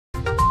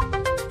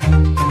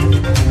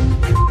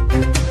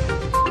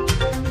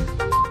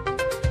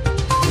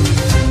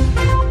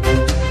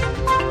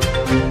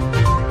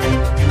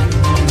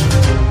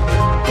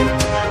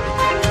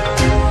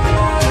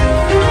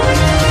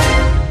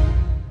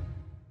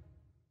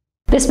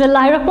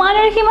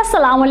Bismillahirrahmanirrahim.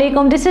 Assalamu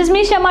alaikum. This is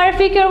me, Shama,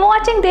 Rafique. You're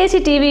watching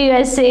DESI TV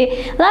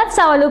USA. Let's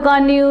have a look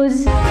on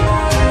news.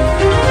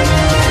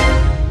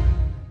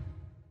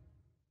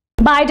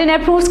 Biden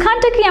approves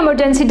Kentucky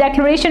emergency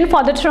declaration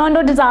for the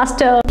Toronto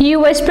disaster.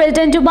 U.S.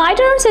 President Joe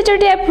Biden on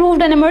Saturday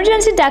approved an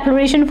emergency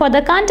declaration for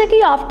the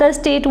Kentucky after the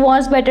state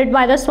was battered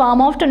by the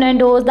swarm of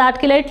tornadoes that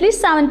killed at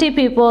least 70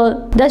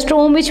 people. The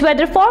storm, which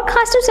weather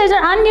forecasters said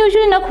are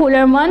unusual in a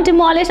cooler month,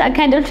 demolished a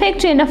candle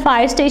factory and a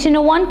fire station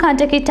in one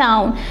Kentucky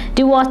town,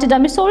 devastated a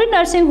Missouri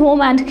nursing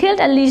home, and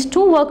killed at least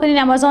 2 workers in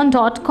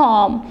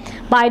Amazon.com.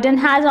 Biden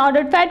has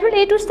ordered federal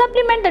aid to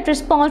supplement that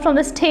response from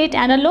the state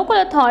and the local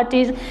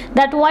authorities.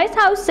 That White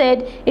House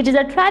said, "It is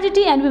a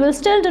tragedy and we will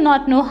still do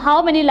not know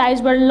how many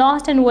lives were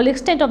lost and full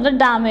extent of the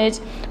damage."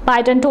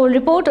 Biden told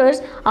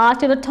reporters,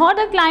 asked if he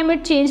thought that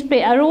climate change play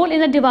a role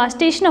in the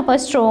devastation of a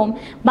storm.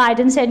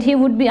 Biden said he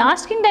would be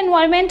asking the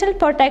Environmental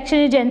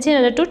Protection Agency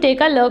in order to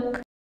take a look.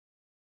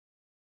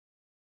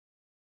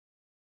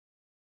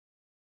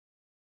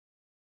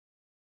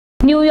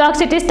 New York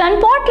City stunned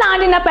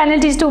Portland in a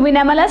penalties to win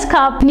MLS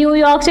Cup. New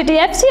York City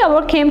FC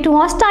overcame two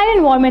hostile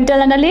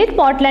environmental and a late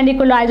Portland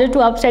equalizer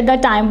to upset the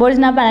Time Birds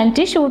in a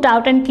penalty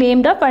shootout and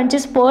claim the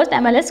franchise's first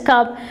MLS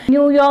Cup.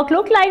 New York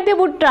looked like they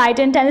would try it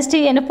in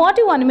Tennessee in a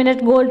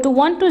 41-minute goal to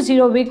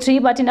 1-0 victory,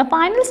 but in a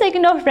final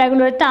second of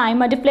regular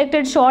time, a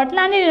deflected shot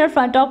landed in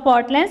front of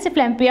Portland's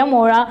Felipe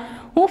Mora,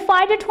 who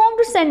fired at home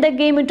to send the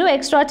game into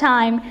extra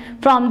time.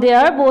 From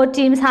there, both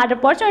teams had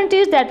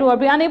opportunities that were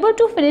unable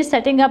to finish,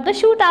 setting up the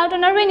shootout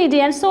on a rainy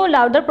day and sold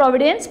out the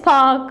Providence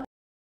Park.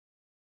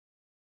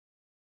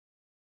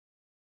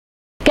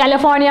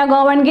 California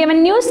Governor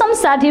Gavin Newsom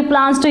said he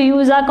plans to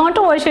use a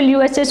controversial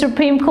USA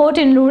Supreme Court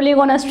in ruling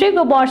on a strict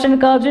abortion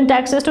curbs in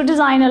Texas to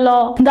design a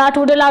law that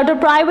would allow the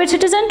private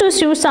citizen to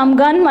sue some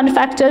gun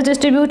manufacturer,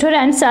 distributor,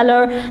 and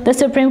seller. The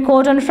Supreme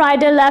Court on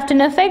Friday left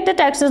in effect the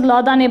Texas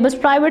law that enables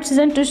private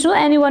citizens to sue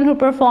anyone who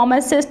performs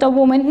assist a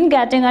woman in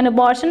getting an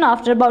abortion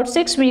after about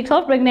 6 weeks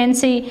of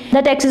pregnancy.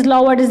 The Texas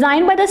law was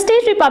designed by the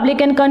state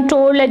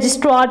Republican-controlled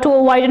legislature to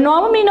avoid a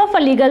normal mean of a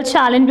legal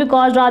challenge,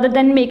 because rather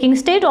than making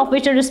state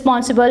officials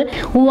responsible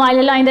while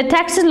allowing the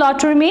Texas law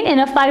to remain in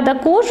effect, the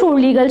court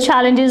ruled legal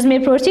challenges may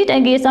proceed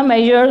against a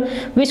measure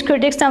which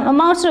critics some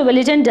amounts to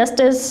religion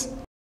justice.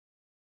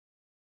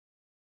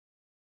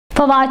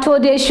 Fawad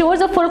Chaudhry assures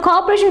a full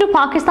cooperation to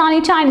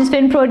Pakistani Chinese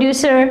film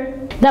producer.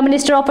 The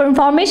Minister of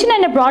Information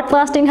and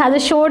Broadcasting has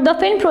assured the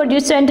film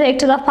producer and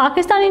director of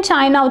Pakistan in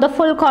China of the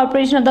full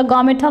cooperation of the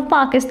government of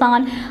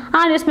Pakistan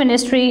and its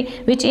ministry,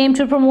 which aim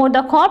to promote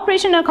the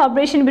cooperation and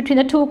collaboration between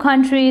the two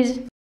countries.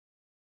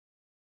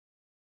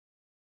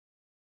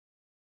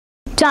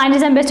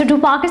 Chinese ambassador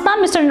to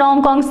Pakistan, Mr.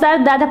 Nong Kong,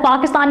 said that the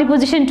Pakistani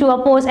position to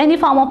oppose any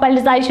form of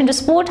politicization to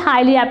sport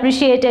highly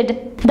appreciated.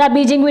 The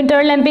Beijing Winter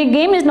Olympic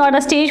Game is not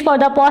a stage for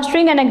the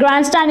posturing and a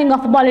grandstanding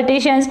of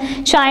politicians.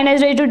 China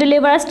is ready to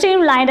deliver a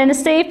streamlined and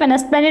safe and a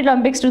splendid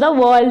Olympics to the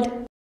world.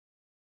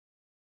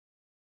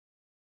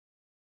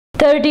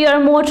 30 or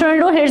more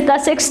tornado hits the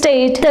 6th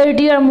state.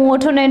 30 or more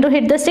tornado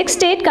hit the 6th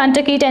state.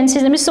 Kentucky,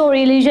 Tennessee,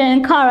 Missouri, Louisiana,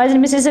 and Colorado, and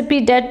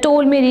Mississippi. Death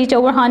toll may reach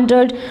over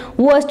 100.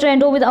 Worst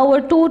tornado with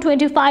over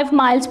 225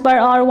 miles per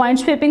hour wind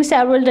sweeping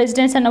several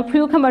residents and a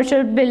few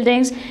commercial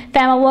buildings.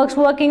 FEMA works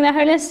working in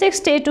the 6th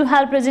state to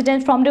help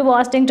residents from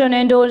devastating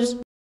tornadoes.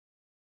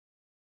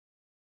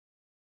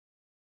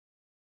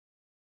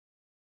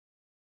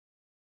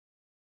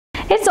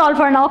 It's all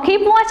for now.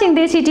 Keep watching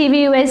DESI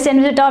TV USA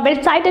and visit our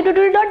website at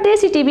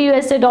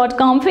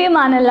www.desitvusa.com. Fi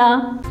aman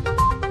Allah.